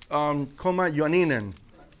Ioanninen.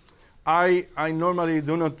 I normally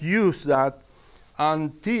do not use that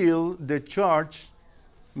until the church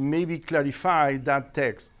maybe clarify that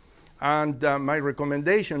text. And my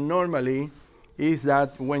recommendation normally is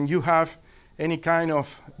that when you have any kind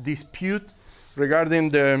of dispute regarding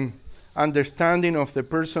the understanding of the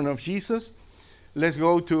person of Jesus, let's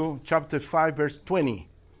go to chapter 5, verse 20.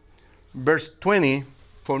 Verse 20,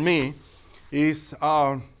 for me, is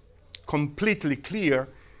completely clear,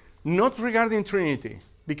 not regarding Trinity,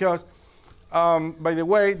 because, by the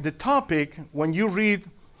way, the topic, when you read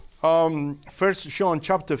 1 John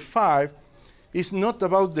chapter 5, is not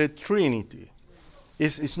about the Trinity.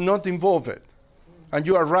 It's not involved. And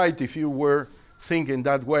you are right if you were thinking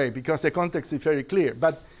that way, because the context is very clear.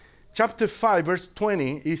 But chapter 5, verse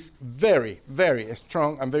 20 is very, very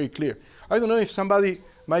strong and very clear. I don't know if somebody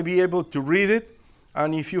might be able to read it,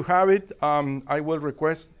 and if you have it, I will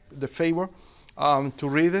request the favor to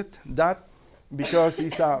read it, because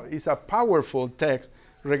it's a powerful text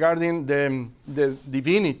regarding the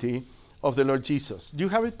divinity of the Lord Jesus. Do you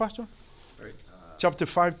have it, Pastor? Chapter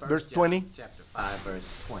 5, verse 20. Chapter 5, verse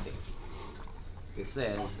 20. It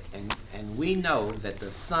says, and we know that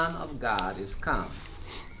the Son of God is come,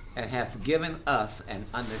 and hath given us an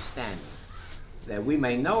understanding, that we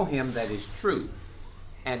may know him that is true,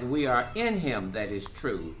 and we are in him that is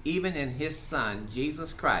true, even in his Son,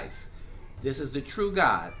 Jesus Christ. This is the true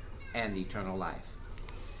God and eternal life.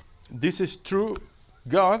 This is true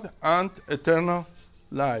God and eternal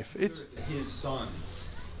life. It's his Son,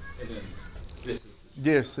 and then this is.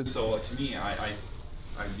 Yes. So to me, I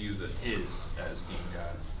view the his as being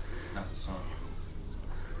God, not the Son.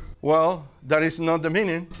 Well, that is not the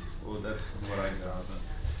meaning. Well, that's what I got.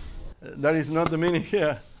 That is not the meaning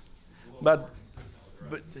here. But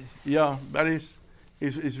yeah, that is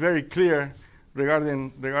very clear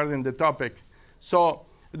regarding the topic. So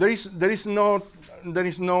there is no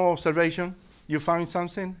observation. You found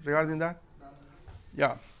something regarding that?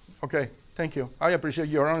 Yeah. Okay. Thank you. I appreciate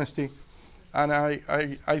your honesty, and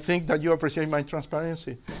I think that you appreciate my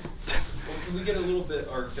transparency. Well, can we get a little bit,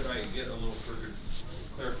 or could I get a little further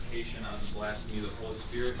clarification on the blasphemy of the Holy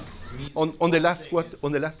Spirit? On the last what?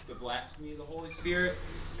 On the last? The blasphemy of the Holy Spirit.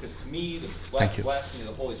 Because to me, the blasphemy of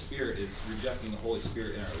the Holy Spirit is rejecting the Holy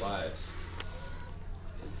Spirit in our lives,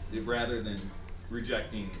 rather than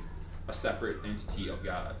rejecting a separate entity of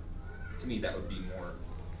God. To me, that would be more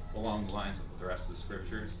along the lines of the rest of the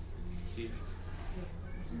scriptures. Steve?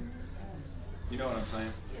 You know what I'm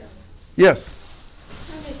saying? Yes.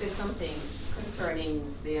 Let me say something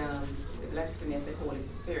concerning the blasphemy of the Holy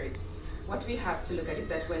Spirit. What we have to look at is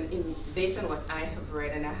that based on what I have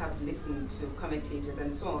read and I have listened to commentators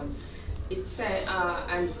and so on, it said,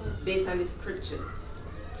 and based on the scripture,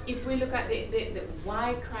 if we look at the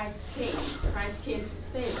why Christ came to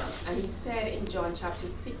save us, and he said in John chapter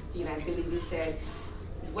 16, I believe he said,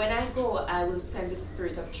 when I go, I will send the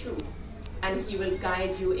Spirit of truth, and he will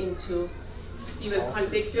guide you he will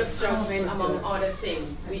convict you of judgment among other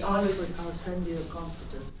things. I'll send you a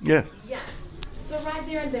comforter. Yes. Yes. So right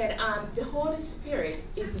there and then, the Holy Spirit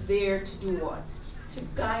is there to do what? To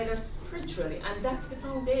guide us spiritually, and that's the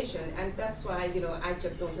foundation. And that's why, I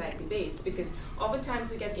just don't like debates, because oftentimes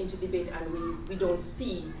we get into debate and we don't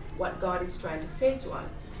see what God is trying to say to us.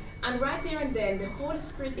 And right there and then, the Holy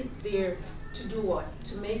Spirit is there to do what?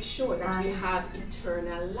 To make sure that we have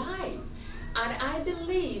eternal life. And I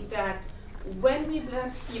believe that when we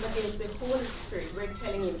blaspheme against the Holy Spirit, we're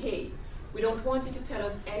telling him, hey, we don't want you to tell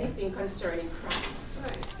us anything concerning Christ.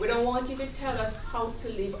 Right. We don't want you to tell us how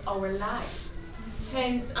to live our life.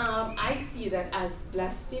 Hence, I see that as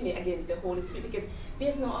blasphemy against the Holy Spirit, because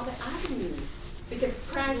there's no other avenue. Because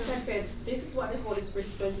Christ has said, this is what the Holy Spirit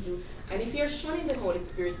is going to do. And if you're shunning the Holy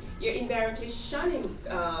Spirit, you're indirectly shunning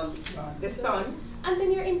the Son, and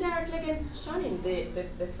then you're indirectly against shunning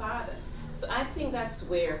the Father. So I think that's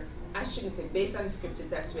where, I shouldn't say, based on the scriptures,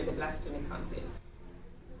 that's where the blasphemy comes in.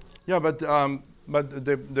 Yeah, but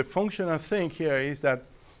the functional thing here is that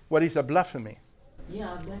what is a blasphemy?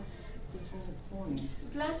 Yeah, that's the whole point.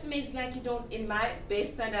 Blasphemy is like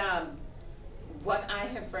based on what I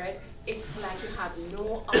have read, it's like you have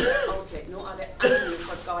no other outlet, no other avenue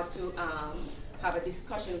for God to have a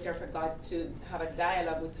discussion with you, or for God to have a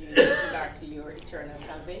dialogue with you in regard to your eternal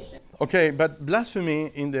salvation. Okay, but blasphemy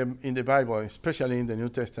in the Bible, especially in the New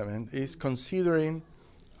Testament, is considering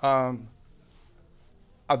a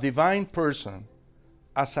divine person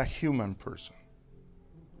as a human person.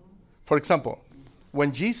 For example,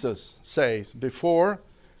 when Jesus says, before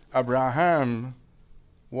Abraham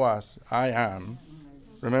was, I am,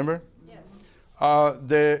 remember? Yes.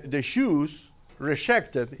 The Jews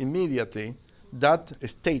rejected immediately that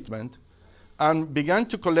statement and began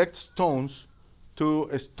to collect stones to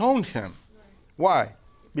stone him. Why?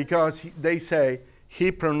 Because they say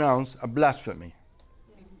he pronounced a blasphemy.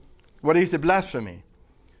 What is the blasphemy?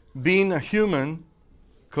 Being a human,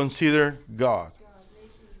 consider God.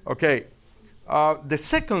 Okay. The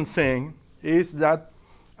second thing is that,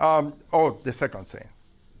 the second thing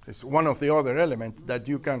is one of the other elements that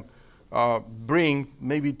you can bring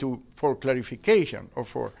maybe for clarification or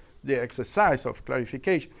for the exercise of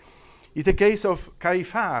clarification. It's the case of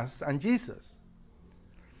Caiaphas and Jesus.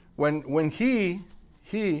 When he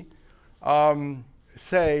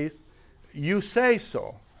says, you say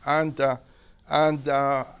so, and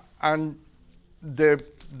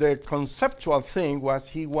the conceptual thing was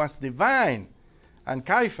he was divine, and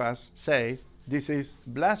Caiaphas said this is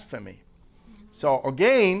blasphemy. So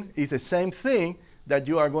again, it's the same thing that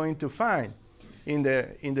you are going to find in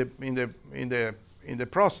the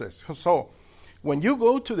process. So when you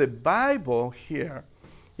go to the Bible here,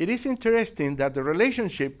 it is interesting that the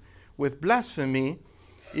relationship with blasphemy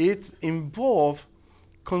is involved.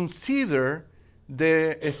 Consider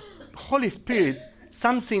the Holy Spirit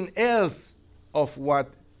something else of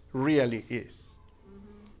what really is.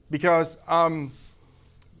 Because,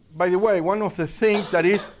 by the way, one of the things that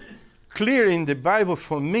is clear in the Bible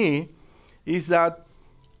for me is that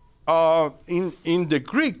in the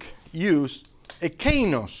Greek use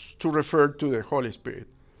ekainos to refer to the Holy Spirit.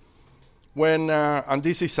 And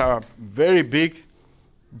this is a very big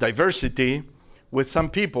diversity with some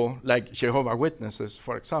people, like Jehovah's Witnesses,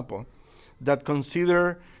 for example, that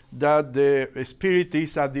consider that the Spirit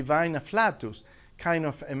is a divine afflatus, kind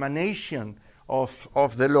of emanation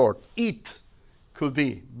of the Lord. It could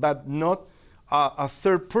be, but not a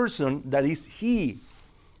third person that is He.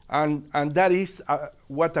 And that is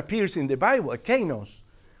what appears in the Bible, kainos.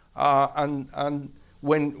 And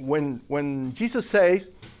when Jesus says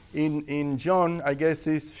in John, I guess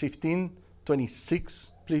it's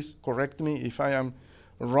 15:26, please correct me if I am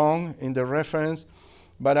wrong in the reference,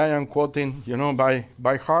 but I am quoting,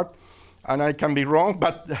 by heart, and I can be wrong,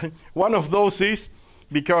 but one of those is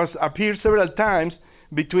because appears several times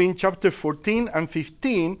between chapter 14 and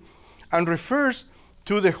 15 and refers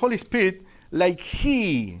to the Holy Spirit like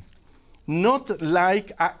He, not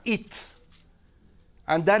like a it.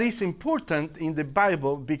 And that is important in the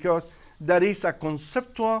Bible because that is a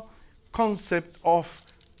conceptual concept of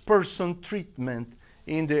person treatment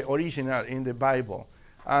in the original, in the Bible.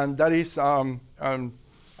 And that is an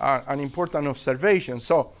important observation.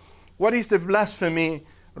 So, what is the blasphemy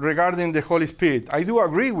regarding the Holy Spirit? I do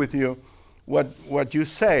agree with you what you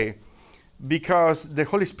say, because the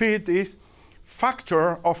Holy Spirit is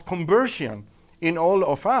factor of conversion in all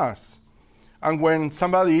of us. And when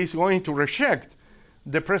somebody is going to reject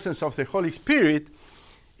the presence of the Holy Spirit,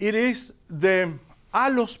 it is the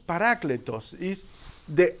allos parakletos, is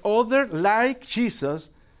the other like Jesus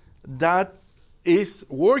that is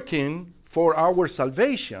working for our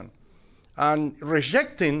salvation. And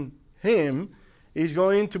rejecting Him is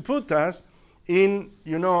going to put us in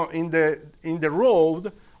the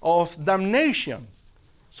road of damnation.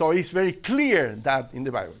 So it's very clear that in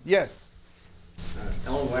the Bible. Yes?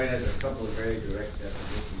 Ellen White has a couple of very direct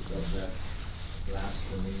definitions of that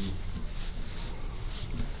blasphemy.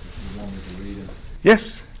 If you want me to read it.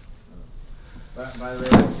 Yes. By the way,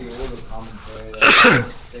 that's the older commentary.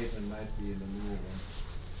 That statement might be in the newer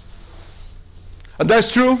one.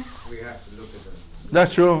 That's true. We have to look at them.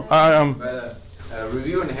 That's true. But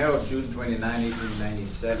Review and Herald, June 29,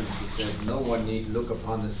 1897, he said, "No one need look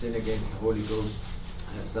upon the sin against the Holy Ghost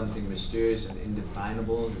as something mysterious and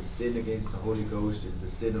indefinable. The sin against the Holy Ghost is the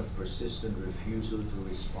sin of persistent refusal to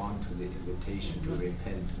respond to the invitation to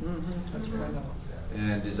repent." That's right.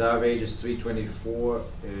 And Desire of Ages 324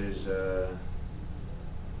 is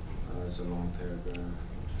it's a long paragraph.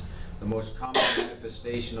 The most common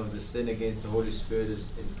manifestation of the sin against the Holy Spirit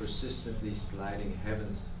is in persistently sliding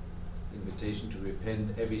heaven's invitation to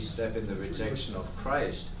repent. Every step in the rejection of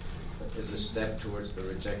Christ is a step towards the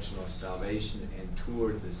rejection of salvation and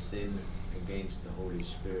toward the sin against the Holy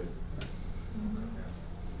Spirit.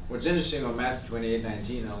 What's interesting on Matthew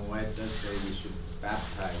 28:19, Ellen White does say we should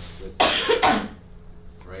baptize with the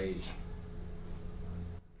phrase.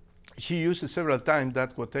 She uses several times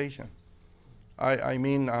that quotation. I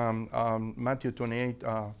mean Matthew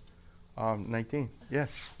 28:19. Yes.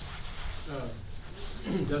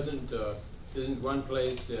 Isn't one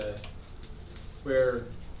place where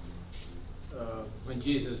when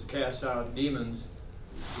Jesus cast out demons,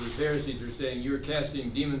 the Pharisees were saying, "You're casting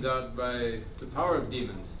demons out by the power of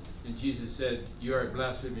demons," and Jesus said, "You are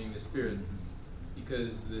blaspheming the Spirit,"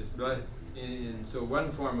 because and so one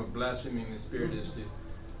form of blaspheming the Spirit is to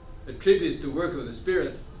attribute the work of the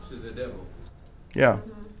Spirit to the devil. Yeah,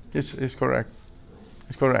 it's correct.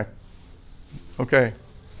 It's correct. Okay.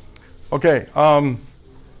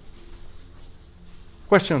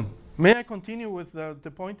 Question. May I continue with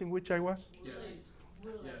the point in which I was? Yes.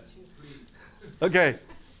 Yes, please. Okay.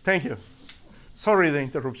 Thank you. Sorry the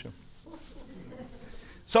interruption.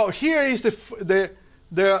 So here is the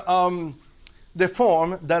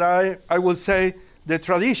form that I will say the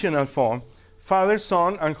traditional form: Father,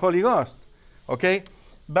 Son, and Holy Ghost. Okay.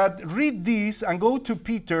 But read this and go to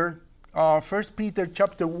Peter, 1 Peter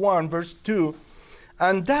chapter 1, verse 2.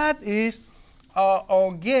 And that is,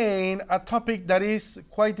 again, a topic that is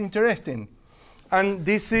quite interesting. And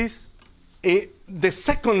this is the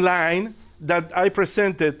second line that I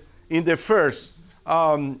presented in the first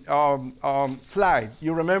slide.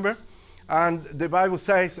 You remember? And the Bible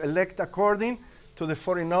says, "Elect according to the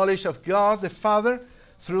foreknowledge of God the Father,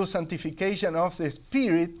 through sanctification of the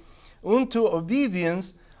Spirit, unto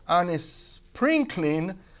obedience and a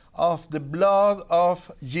sprinkling of the blood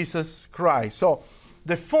of Jesus Christ." So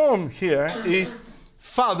the form here is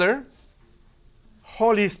Father,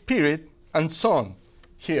 Holy Spirit, and Son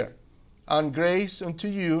here. "And grace unto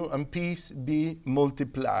you and peace be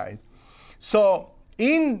multiplied." So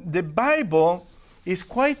in the Bible, it's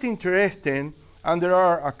quite interesting, and there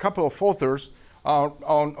are a couple of authors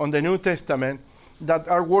on the New Testament that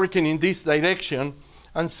are working in this direction,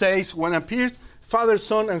 and says when appears Father,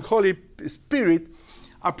 Son, and Holy Spirit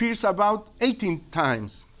appears about 18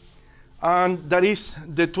 times. And that is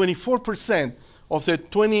the 24% of the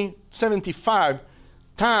 75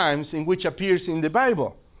 times in which appears in the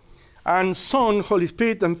Bible. And Son, Holy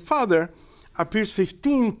Spirit, and Father appears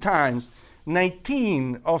 15 times,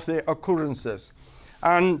 19 of the occurrences.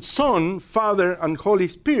 And Son, Father, and Holy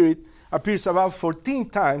Spirit appears about 14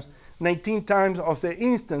 times, 19 times of the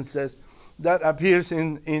instances that appears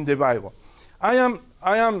in the Bible. I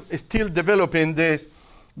am still developing this,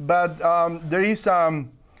 but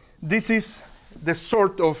this is the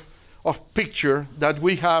sort of picture that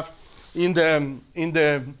we have in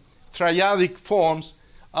the triadic forms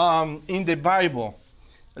in the Bible.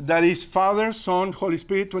 That is Father, Son, Holy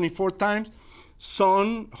Spirit 24 times,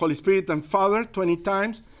 Son, Holy Spirit, and Father 20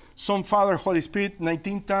 times, Son, Father, Holy Spirit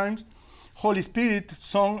 19 times, Holy Spirit,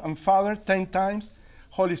 Son, and Father 10 times,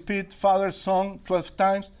 Holy Spirit, Father, Son 12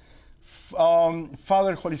 times,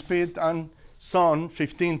 Father, Holy Spirit, and Son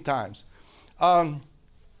 15 times.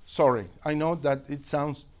 Sorry, I know that it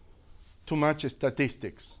sounds too much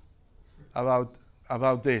statistics about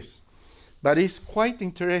this, but it's quite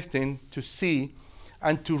interesting to see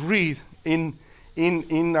and to read in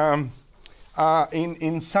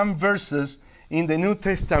some verses in the New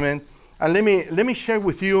Testament. And let me share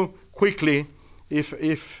with you quickly, if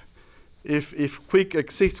quick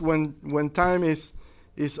exists when time is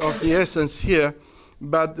of the essence here.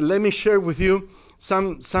 But let me share with you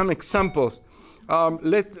some examples.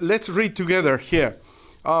 Let's read together here.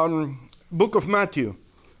 Book of Matthew,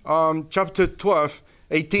 chapter 12,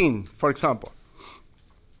 18, for example.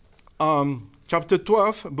 Chapter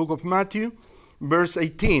 12, book of Matthew, verse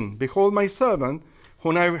 18. Behold my servant,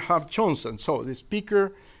 whom I have chosen. So the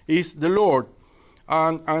speaker is the Lord,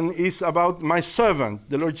 and is about my servant,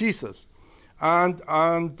 the Lord Jesus, and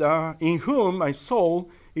in whom my soul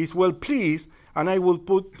is well pleased, and I will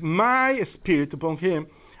put my spirit upon him,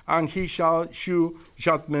 and he shall shew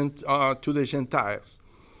judgment to the Gentiles.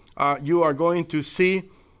 You are going to see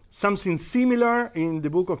something similar in the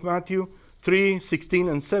book of Matthew 3, 16,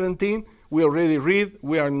 and 17. We already read.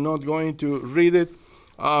 We are not going to read it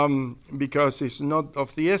because it's not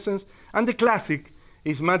of the essence. And the classic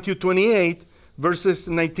is Matthew 28, verses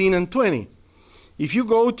 19 and 20. If you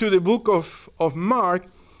go to the book of Mark,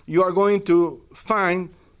 you are going to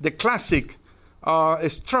find the classic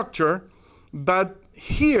structure, but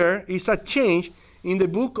here is a change in the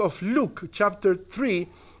book of Luke, chapter 3,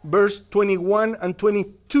 verse 21 and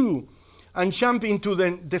 22, and jump into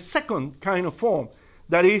the second kind of form,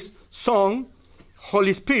 that is Son,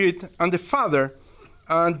 Holy Spirit, and the Father.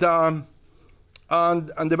 And the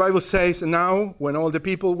Bible says, now when all the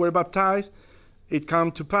people were baptized, it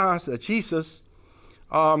came to pass that Jesus,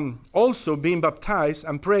 also being baptized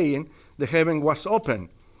and praying, the heaven was open,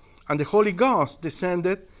 and the Holy Ghost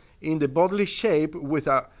descended in the bodily shape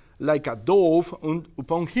like a dove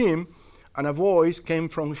upon him, and a voice came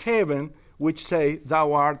from heaven which say,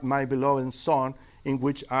 Thou art my beloved Son, in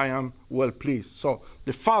which I am well pleased. So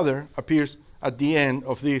the Father appears at the end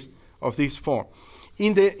of this form.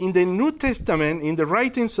 In the New Testament, in the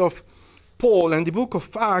writings of Paul and the book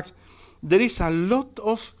of Acts, there is a lot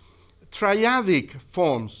of triadic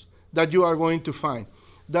forms that you are going to find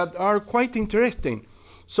that are quite interesting.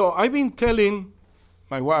 So I've been telling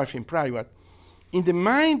my wife in private, in the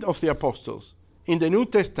mind of the apostles, in the New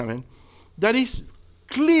Testament, that is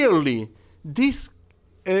clearly, this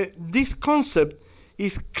concept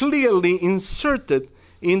is clearly inserted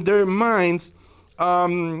in their minds,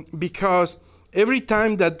 because every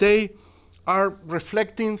time that they are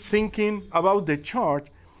reflecting, thinking about the church,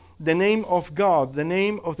 the name of God, the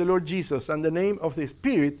name of the Lord Jesus, and the name of the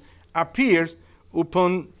Spirit appears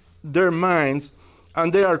upon their minds,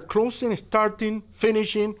 and they are closing, starting,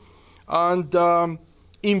 finishing, and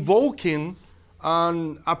invoking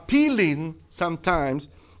and appealing sometimes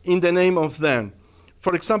in the name of them.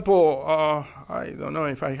 For example, I don't know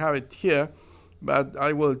if I have it here, but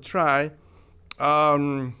I will try.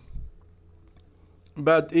 But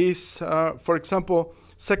is, for example,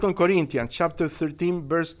 2 Corinthians chapter 13,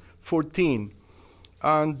 verse 14.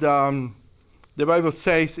 And the Bible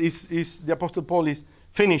says, the Apostle Paul is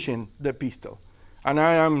finishing the epistle. And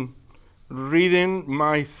I am reading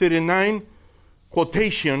my 39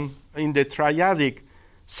 quotation in the triadic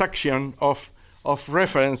section of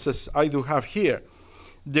references I do have here.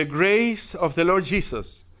 The grace of the Lord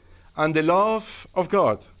Jesus, and the love of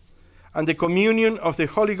God, and the communion of the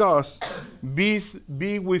Holy Ghost be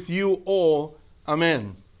with you all.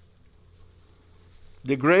 Amen.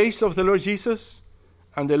 The grace of the Lord Jesus,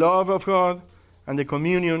 and the love of God, and the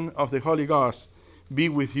communion of the Holy Ghost be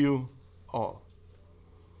with you all.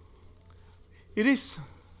 It is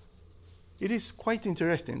quite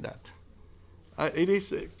interesting that. It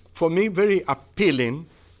is, for me, very appealing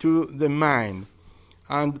to the mind.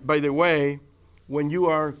 And by the way, when you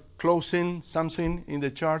are closing something in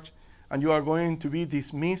the church and you are going to be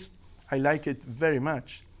dismissed, I like it very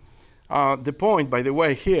much. The point, by the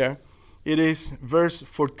way, here, it is verse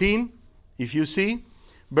 14, if you see.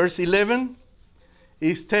 Verse 11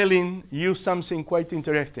 is telling you something quite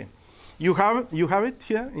interesting. You have it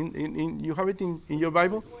here? You have it in your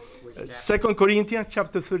Bible? 2 Corinthians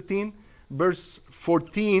chapter 13, verse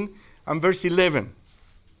 14 and verse 11.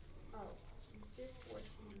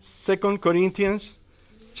 2 Corinthians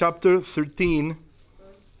chapter 13,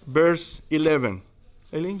 verse 11.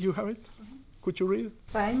 Eileen, you have it? Could you read it?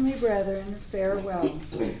 Finally, brethren, farewell.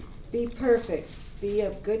 Be perfect, be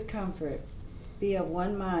of good comfort, be of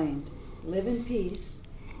one mind, live in peace,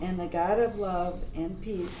 and the God of love and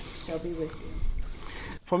peace shall be with you.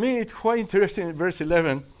 For me, it's quite interesting. Verse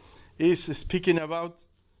 11 is speaking about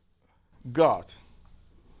God.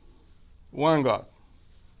 One God.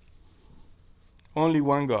 Only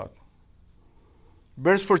one God.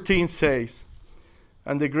 Verse 14 says,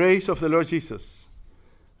 and the grace of the Lord Jesus,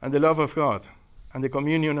 and the love of God, and the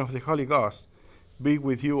communion of the Holy Ghost be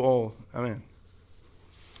with you all. Amen.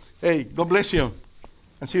 Hey, God bless you.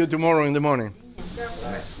 And see you tomorrow in the morning.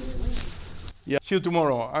 Yeah, see you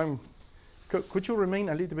tomorrow. Could you remain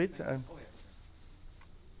a little bit?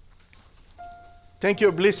 Thank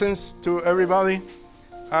you. Blessings to everybody.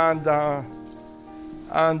 And I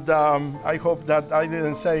hope that I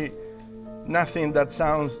didn't say nothing that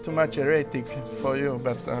sounds too much heretic for you.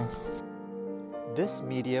 But This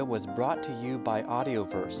media was brought to you by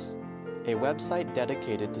Audioverse, a website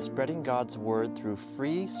dedicated to spreading God's Word through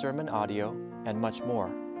free sermon audio and much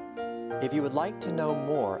more. If you would like to know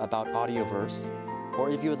more about Audioverse, or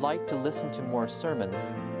if you would like to listen to more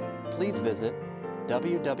sermons, please visit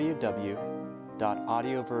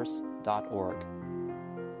www.audioverse.org.